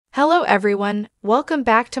Hello everyone, welcome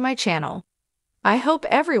back to my channel. I hope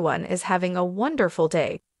everyone is having a wonderful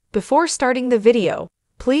day. Before starting the video,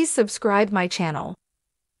 please subscribe my channel.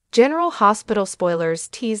 General Hospital spoilers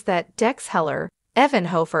tease that Dex Heller, Evan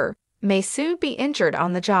Hofer, may soon be injured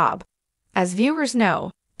on the job. As viewers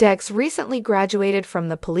know, Dex recently graduated from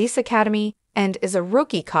the police academy and is a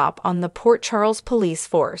rookie cop on the Port Charles police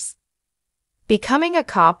force. Becoming a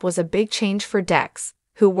cop was a big change for Dex,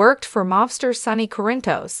 who worked for mobster Sonny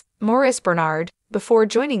Corinthos, Maurice Bernard, before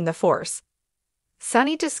joining the force.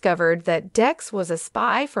 Sonny discovered that Dex was a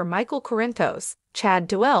spy for Michael Corinthos, Chad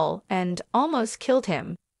Duell, and almost killed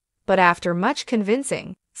him. But after much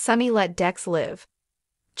convincing, Sonny let Dex live.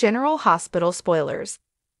 General Hospital spoilers.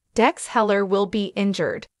 Dex Heller will be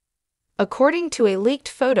injured. According to a leaked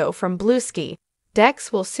photo from Bluesky,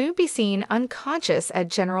 Dex will soon be seen unconscious at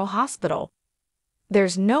General Hospital.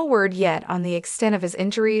 There's no word yet on the extent of his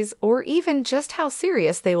injuries or even just how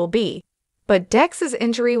serious they will be, but Dex's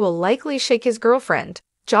injury will likely shake his girlfriend,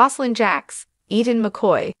 Josslyn Jax, Eden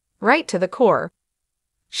McCoy, right to the core.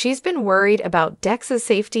 She's been worried about Dex's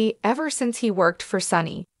safety ever since he worked for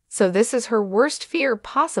Sonny, so this is her worst fear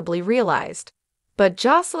possibly realized. But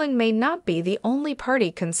Josslyn may not be the only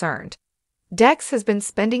party concerned. Dex has been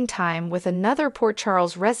spending time with another Port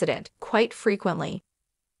Charles resident quite frequently.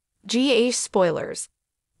 GH spoilers.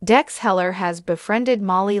 Dex Heller has befriended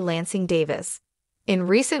Molly Lansing Davis. In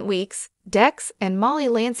recent weeks, Dex and Molly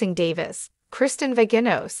Lansing Davis, Kristen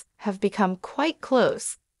Vagenos, have become quite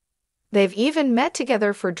close. They've even met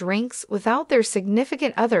together for drinks without their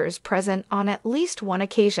significant others present on at least one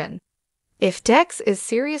occasion. If Dex is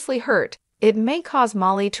seriously hurt, it may cause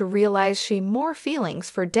Molly to realize she more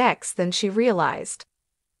feelings for Dex than she realized.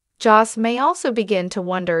 Joss may also begin to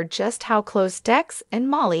wonder just how close Dex and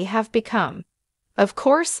Molly have become. Of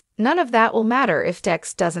course, none of that will matter if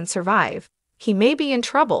Dex doesn't survive. He may be in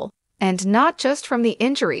trouble, and not just from the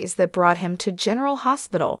injuries that brought him to General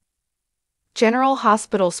Hospital. General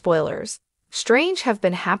Hospital spoilers. Strange have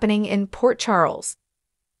been happening in Port Charles.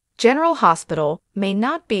 General Hospital may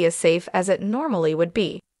not be as safe as it normally would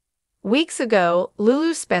be. Weeks ago,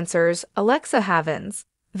 Lulu Spencer's Alexa Havens'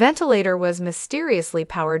 ventilator was mysteriously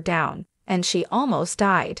powered down, and she almost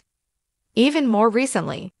died. Even more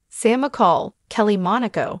recently, Sam McCall, Kelly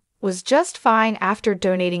Monaco, was just fine after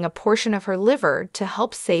donating a portion of her liver to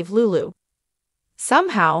help save Lulu.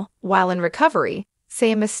 Somehow, while in recovery,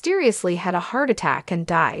 Sam mysteriously had a heart attack and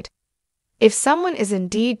died. If someone is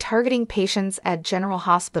indeed targeting patients at General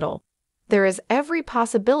Hospital, there is every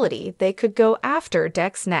possibility they could go after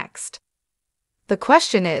Dex next. The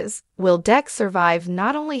question is, will Dex survive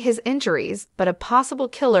not only his injuries but a possible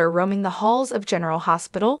killer roaming the halls of General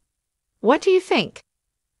Hospital? What do you think?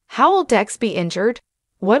 How will Dex be injured?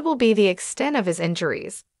 What will be the extent of his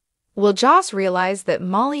injuries? Will Joss realize that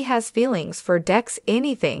Molly has feelings for Dex?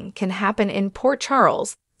 Anything can happen in Port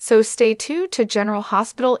Charles, so stay tuned to General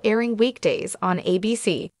Hospital airing weekdays on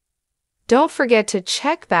ABC. Don't forget to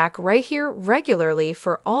check back right here regularly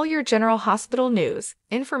for all your General Hospital news,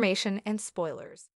 information, and spoilers.